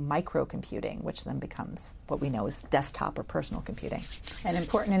computing, microcomputing, which then becomes what we know as desktop or personal computing. And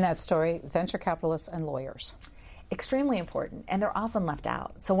important in that story, venture capitalists and lawyers. Extremely important, and they're often left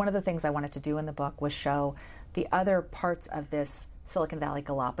out. So one of the things I wanted to do in the book was show the other parts of this Silicon Valley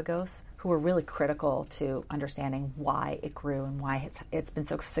Galapagos who were really critical to understanding why it grew and why it's been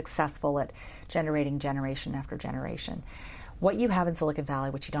so successful at generating generation after generation. What you have in Silicon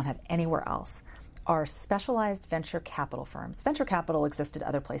Valley, which you don't have anywhere else, are specialized venture capital firms. Venture capital existed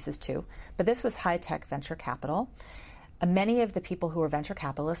other places too, but this was high-tech venture capital. Many of the people who were venture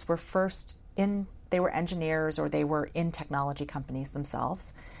capitalists were they were engineers or they were in technology companies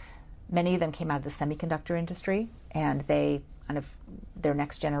themselves. Many of them came out of the semiconductor industry, and their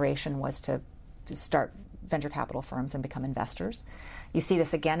next generation was to start venture capital firms and become investors. You see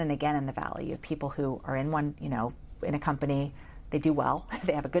this again and again in the Valley. You have people who are in one, in a company, they do well,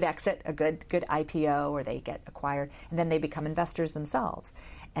 they have a good exit, a good IPO, or they get acquired, and then they become investors themselves.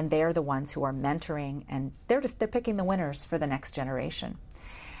 And they're the ones who are mentoring, and they're picking the winners for the next generation.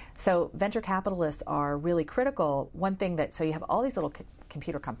 So venture capitalists are really critical. One thing so you have all these little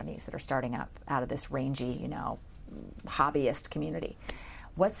computer companies that are starting up out of this rangy, hobbyist community.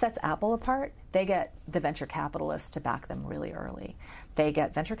 What sets Apple apart? They get the venture capitalists to back them really early. They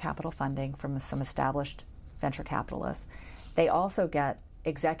get venture capital funding from some established venture capitalists. They also get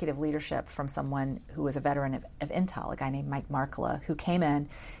executive leadership from someone who was a veteran of Intel, a guy named Mike Markkula, who came in.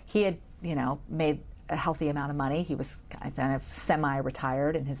 He had, made a healthy amount of money. He was kind of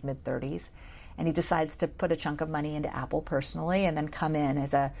semi-retired in his mid-30s, and he decides to put a chunk of money into Apple personally and then come in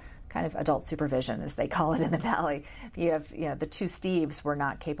as a kind of adult supervision, as they call it in the Valley. You have, the two Steves were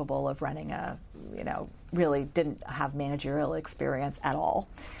not capable of running really didn't have managerial experience at all.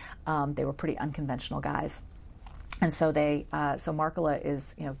 They were pretty unconventional guys. And so so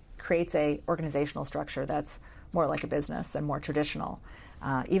Markkula creates a organizational structure that's more like a business and more traditional.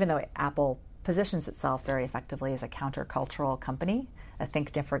 Even though Apple positions itself very effectively as a countercultural company, a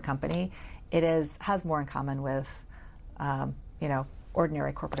think different company, it has more in common with,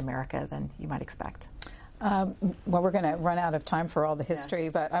 ordinary corporate America than you might expect. Well, we're going to run out of time for all the history,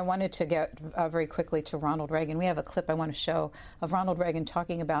 yes. But I wanted to get very quickly to Ronald Reagan. We have a clip I want to show of Ronald Reagan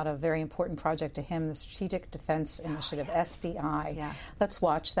talking about a very important project to him, the Strategic Defense Initiative, SDI. Yeah. Let's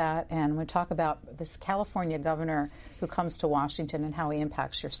watch that, and we'll talk about this California governor who comes to Washington and how he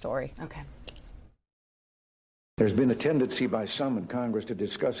impacts your story. Okay. There's been a tendency by some in Congress to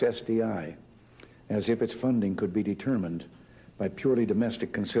discuss SDI as if its funding could be determined by purely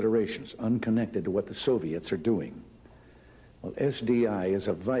domestic considerations, unconnected to what the Soviets are doing. Well, SDI is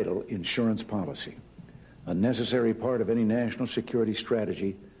a vital insurance policy, a necessary part of any national security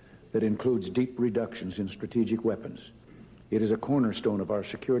strategy that includes deep reductions in strategic weapons. It is a cornerstone of our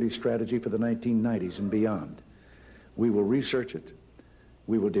security strategy for the 1990s and beyond. We will research it,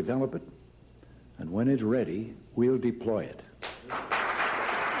 we will develop it, and when it's ready, we'll deploy it.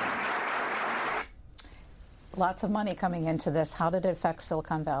 Lots of money coming into this. How did it affect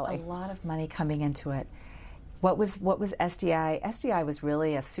Silicon Valley? A lot of money coming into it. What was SDI? SDI was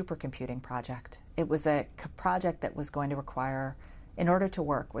really a supercomputing project. It was a project that was going to require, in order to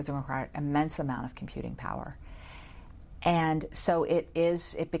work, was going to require an immense amount of computing power. And so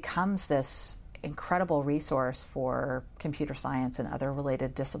it becomes this incredible resource for computer science and other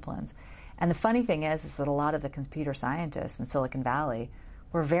related disciplines. And the funny thing is that a lot of the computer scientists in Silicon Valley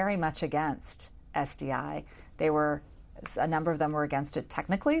were very much against SDI. A number of them were against it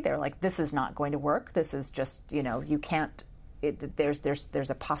technically. They were like, this is not going to work. This is just, you can't, there's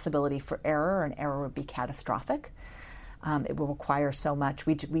a possibility for error, and error would be catastrophic. It will require so much.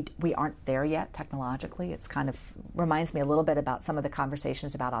 We aren't there yet technologically. It's kind of reminds me a little bit about some of the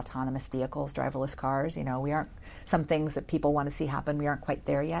conversations about autonomous vehicles, driverless cars. We aren't, some things that people want to see happen, we aren't quite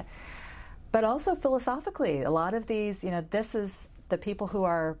there yet. but also philosophically. A lot of these, this is the people who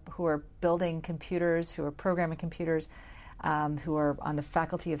are building computers, who are programming computers, who are on the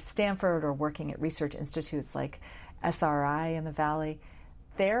faculty of Stanford or working at research institutes like SRI in the Valley.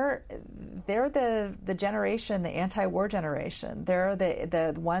 They're the generation, the anti-war generation. They're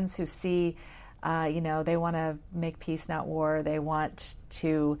the ones who see, they want to make peace, not war. They want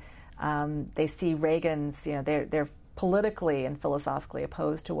to, they see Reagan's, they're politically and philosophically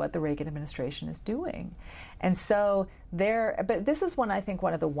opposed to what the Reagan administration is doing. And so but this is I think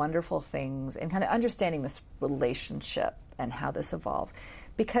one of the wonderful things in kind of understanding this relationship and how this evolves,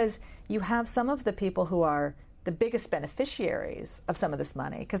 because you have some of the people who are the biggest beneficiaries of some of this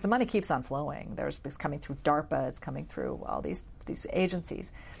money, because the money keeps on flowing. It's coming through DARPA, it's coming through all these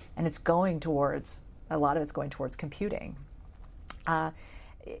agencies, and a lot of it's going towards computing.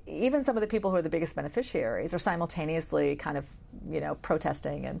 Even some of the people who are the biggest beneficiaries are simultaneously kind of,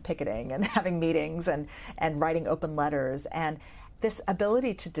 protesting and picketing and having meetings and writing open letters. And this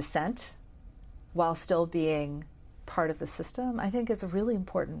ability to dissent while still being part of the system, I think, is really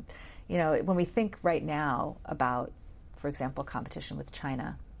important. When we think right now about, for example, competition with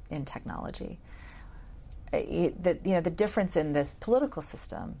China in technology, the difference in this political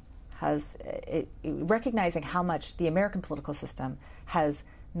system recognizing how much the American political system has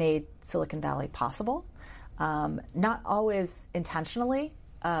made Silicon Valley possible, not always intentionally.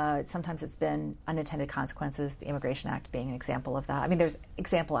 Sometimes it's been unintended consequences, the Immigration Act being an example of that. I mean, there's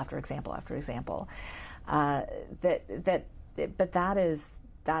example after example after example.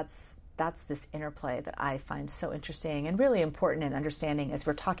 That's this interplay that I find so interesting and really important in understanding as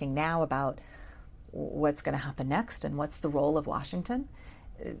we're talking now about what's going to happen next and what's the role of Washington.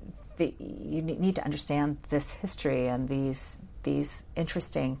 You need to understand this history and these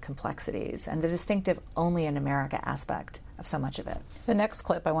interesting complexities and the distinctive only in America aspect of so much of it. The next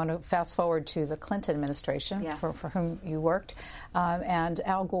clip, I want to fast forward to the Clinton administration, yes, for whom you worked, and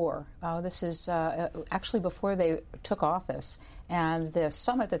Al Gore. This is actually before they took office, and the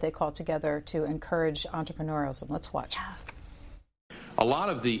summit that they called together to encourage entrepreneurialism. Let's watch. A lot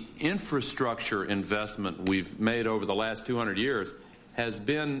of the infrastructure investment we've made over the last 200 years has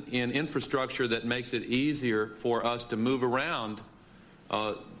been in infrastructure that makes it easier for us to move around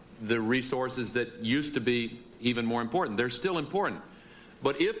the resources that used to be even more important. They're still important.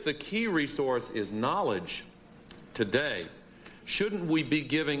 But if the key resource is knowledge today, shouldn't we be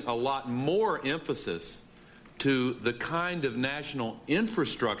giving a lot more emphasis to the kind of national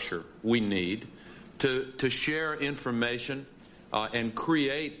infrastructure we need to share information and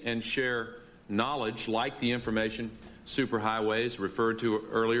create and share knowledge, like the information superhighways referred to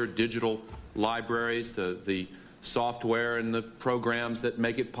earlier, digital libraries, the software and the programs that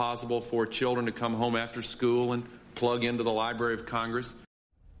make it possible for children to come home after school and plug into the Library of Congress.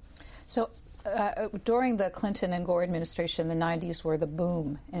 So during the Clinton and Gore administration, the 90s were the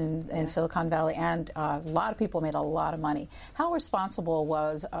boom in Silicon Valley, and a lot of people made a lot of money. How responsible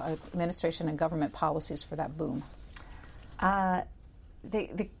was administration and government policies for that boom?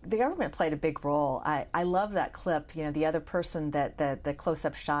 The government played a big role. I love that clip. The other person that the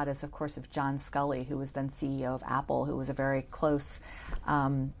close-up shot is, of course, of John Sculley, who was then CEO of Apple, who was a very close,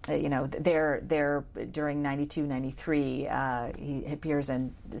 there during 92, 93, he appears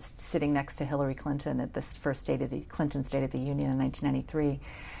sitting next to Hillary Clinton at this first Clinton State of the Union in 1993.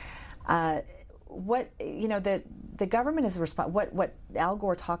 The government is what Al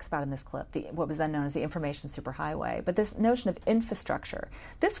Gore talks about in this clip, what was then known as the information superhighway, but this notion of infrastructure.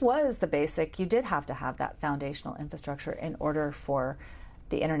 This was the basic. You did have to have that foundational infrastructure in order for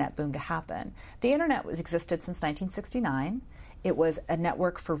the internet boom to happen. The internet existed since 1969. It was a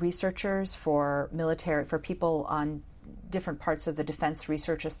network for researchers, for military, for people on different parts of the defense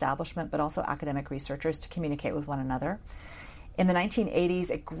research establishment, but also academic researchers to communicate with one another. In the 1980s,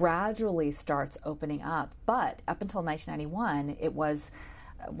 it gradually starts opening up, but up until 1991, it was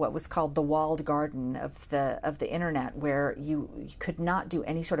what was called the walled garden of the internet, where you could not do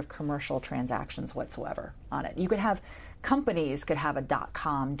any sort of commercial transactions whatsoever on it. Companies could have a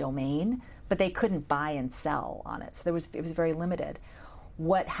 .com domain, but they couldn't buy and sell on it. So it was very limited.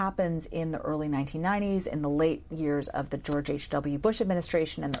 What happens in the early 1990s, in the late years of the George H.W. Bush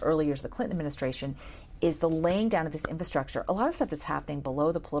administration and the early years of the Clinton administration, is the laying down of this infrastructure. A lot of stuff that's happening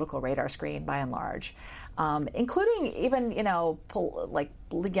below the political radar screen, by and large, including even, like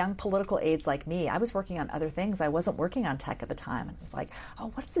young political aides like me. I was working on other things. I wasn't working on tech at the time. And it was like, oh,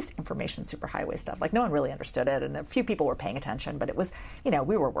 what is this information superhighway stuff? Like, no one really understood it, and a few people were paying attention, but it was, we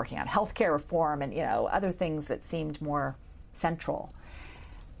were working on healthcare reform and, other things that seemed more central.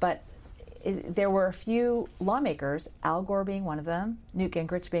 But there were a few lawmakers, Al Gore being one of them, Newt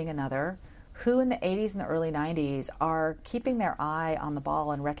Gingrich being another, who in the 80s and the early 90s are keeping their eye on the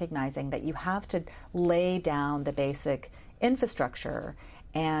ball and recognizing that you have to lay down the basic infrastructure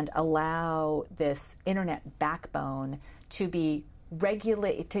and allow this internet backbone to be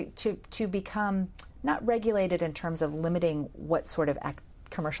to become not regulated in terms of limiting what sort of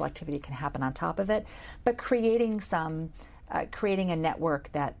commercial activity can happen on top of it, but creating a network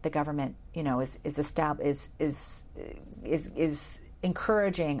that the government, is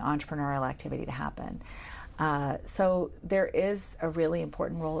encouraging entrepreneurial activity to happen. So there is a really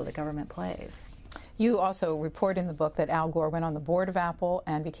important role that the government plays. You also report in the book that Al Gore went on the board of Apple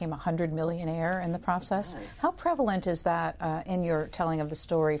and became a 100 millionaire in the process. Yes. How prevalent is that in your telling of the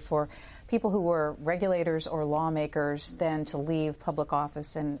story for people who were regulators or lawmakers then to leave public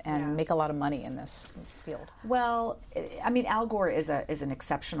office and make a lot of money in this field? Well, I mean, Al Gore is an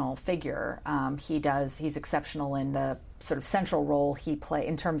exceptional figure. He's exceptional in the sort of central role he played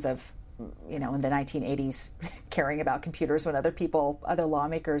in terms of, in the 1980s, caring about computers when other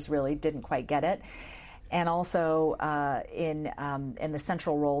lawmakers really didn't quite get it. And also in the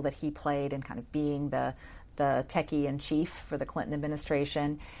central role that he played in kind of being the techie in chief for the Clinton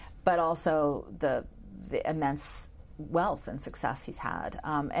administration, but also the immense wealth and success he's had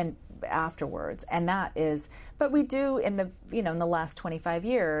and afterwards. And that is, but we do in the last 25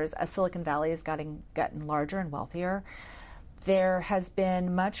 years, as Silicon Valley has gotten larger and wealthier, there has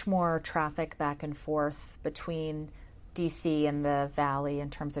been much more traffic back and forth between D.C. and the Valley in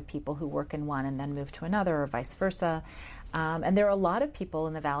terms of people who work in one and then move to another, or vice versa. And there are a lot of people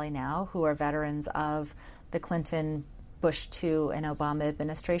in the Valley now who are veterans of the Clinton, Bush II, and Obama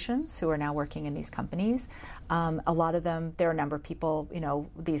administrations who are now working in these companies. A lot of them, there are a number of people,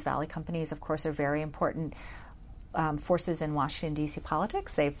 these Valley companies, of course, are very important forces in Washington, D.C.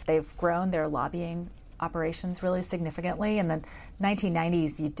 politics. They've grown their lobbying operations really significantly. In the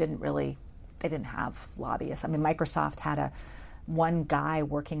 1990s, they didn't have lobbyists. I mean, Microsoft had one guy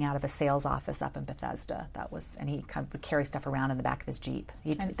working out of a sales office up in Bethesda. And he kind of would carry stuff around in the back of his Jeep.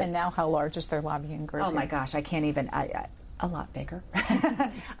 And now how large is their lobbying group? Oh my gosh, I can't even, a lot bigger.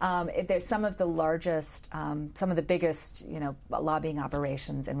 There's some of the largest, some of the biggest, lobbying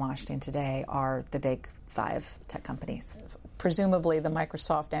operations in Washington today are the big 5 tech companies. Presumably the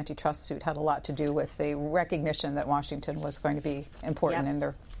Microsoft antitrust suit had a lot to do with the recognition that Washington was going to be important in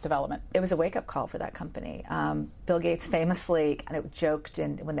their development. It was a wake-up call for that company. Bill Gates famously kind of joked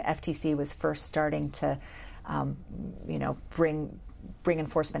when the FTC was first starting to, bring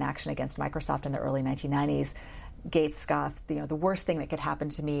enforcement action against Microsoft in the early 1990s. Gates scoffed, the worst thing that could happen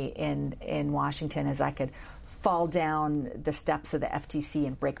to me in Washington is I could fall down the steps of the FTC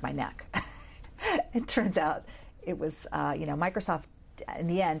and break my neck. It turns out it was, Microsoft in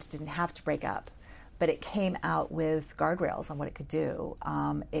the end didn't have to break up, but it came out with guardrails on what it could do.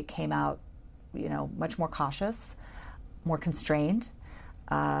 It came out, much more cautious, more constrained,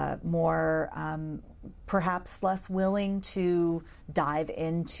 perhaps less willing to dive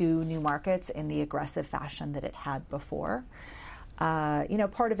into new markets in the aggressive fashion that it had before.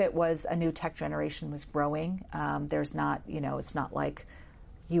 Part of it was a new tech generation was growing. There's not, it's not like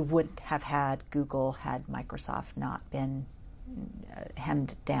you wouldn't have had Google had Microsoft not been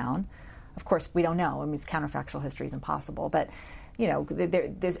hemmed down. Of course, we don't know. I mean, it's counterfactual history is impossible. But,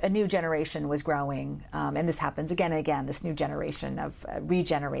 there's a new generation was growing, and this happens again and again, this new generation of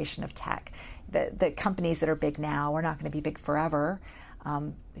regeneration of tech. The companies that are big now are not going to be big forever.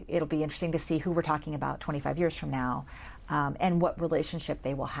 It'll be interesting to see who we're talking about 25 years from now and what relationship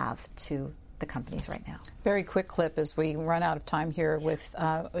they will have to the companies right now. Very quick clip as we run out of time here with,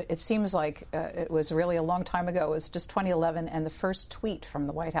 it seems like it was really a long time ago. It was just 2011 and the first tweet from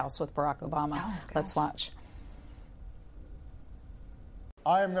the White House with Barack Obama. Oh, let's watch.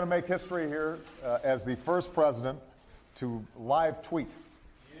 I am going to make history here as the first president to live tweet.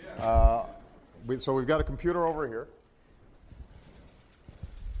 So we've got a computer over here.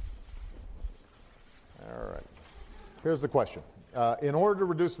 All right. Here's the question. In order to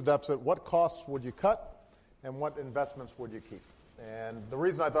reduce the deficit, what costs would you cut and what investments would you keep? And the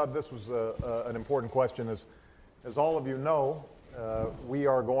reason I thought this was an important question is, as all of you know, we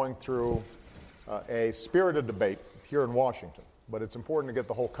are going through a spirited debate here in Washington, but it's important to get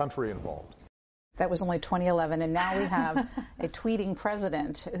the whole country involved. That was only 2011, and now we have a tweeting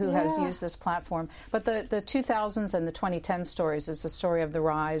president who has used this platform. But the 2000s and the 2010 stories is the story of the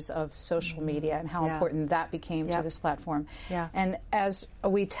rise of social media and how important that became to this platform. Yeah. And as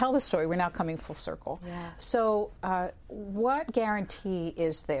we tell the story, we're now coming full circle. Yeah. So what guarantee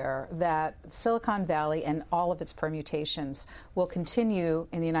is there that Silicon Valley and all of its permutations will continue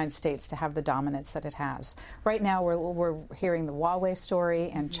in the United States to have the dominance that it has? Right now, we're hearing the Huawei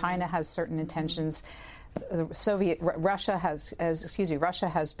story, and China has certain intentions. Russia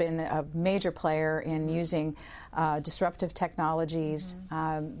has been a major player in using disruptive technologies.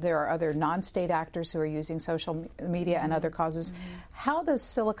 There are other non-state actors who are using social media and other causes. How does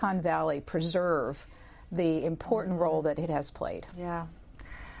Silicon Valley preserve the important role that it has played? Yeah.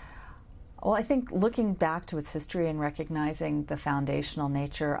 Well, I think looking back to its history and recognizing the foundational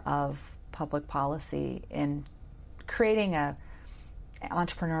nature of public policy in creating a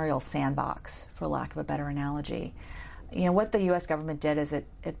entrepreneurial sandbox, for lack of a better analogy. You know, what the U.S. government did is it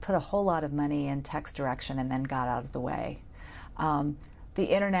put a whole lot of money in tech's direction and then got out of the way. The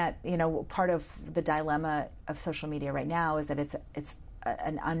internet, you know, part of the dilemma of social media right now is that it's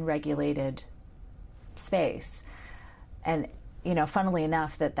an unregulated space. And, you know, funnily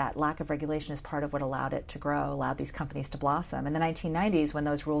enough, that lack of regulation is part of what allowed it to grow, allowed these companies to blossom. In the 1990s, when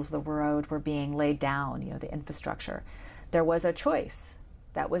those rules of the road were being laid down, you know, the infrastructure, there was a choice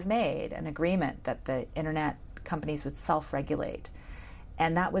that was made, an agreement that the internet companies would self-regulate.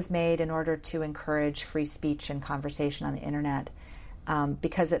 And that was made in order to encourage free speech and conversation on the internet.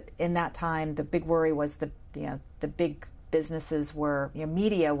 Because in that time, the big worry was the big businesses were, you know,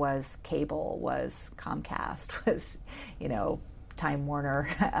 media was cable, was Comcast, was, you know, Time Warner.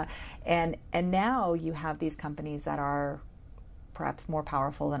 and now you have these companies that are perhaps more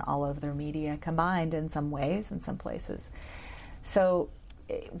powerful than all of their media combined in some ways, in some places. So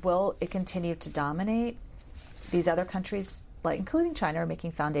will it continue to dominate? These other countries, like including China, are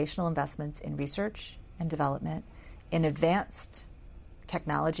making foundational investments in research and development, in advanced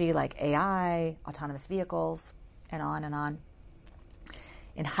technology like AI, autonomous vehicles, and on,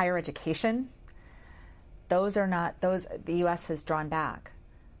 in higher education. The U.S. has drawn back.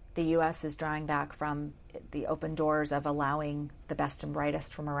 The U.S. is drawing back from the open doors of allowing the best and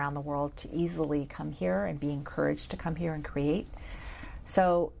brightest from around the world to easily come here and be encouraged to come here and create.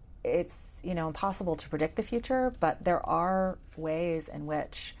 So it's, you know, impossible to predict the future, but there are ways in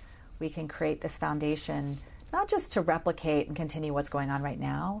which we can create this foundation, not just to replicate and continue what's going on right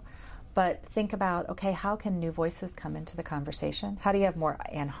now, but think about, okay, how can new voices come into the conversation? How do you have more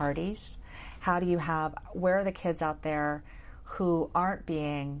Ann Hardys? Where are the kids out there who aren't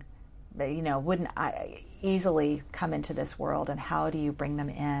being, you know, wouldn't easily come into this world, and how do you bring them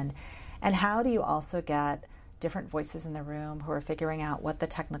in? And how do you also get different voices in the room who are figuring out what the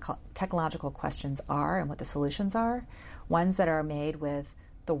technological questions are and what the solutions are, ones that are made with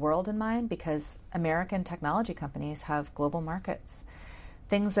the world in mind, because American technology companies have global markets.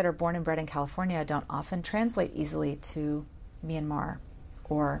 Things that are born and bred in California don't often translate easily to Myanmar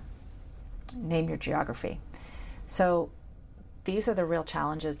or name your geography. So these are the real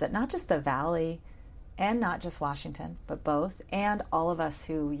challenges that not just the Valley and not just Washington, but both, and all of us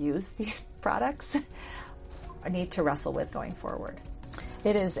who use these products need to wrestle with going forward.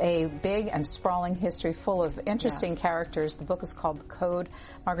 It is a big and sprawling history full of interesting characters. The book is called The Code.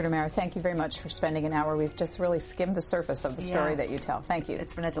 Margaret O'Mara, thank you very much for spending an hour. We've just really skimmed the surface of the story that you tell. Thank you.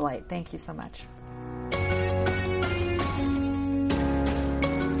 It's been a delight. Thank you so much.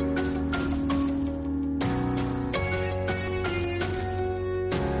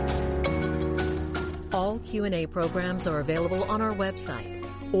 All Q&A programs are available on our website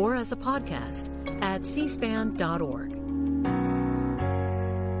or as a podcast at cspan.org.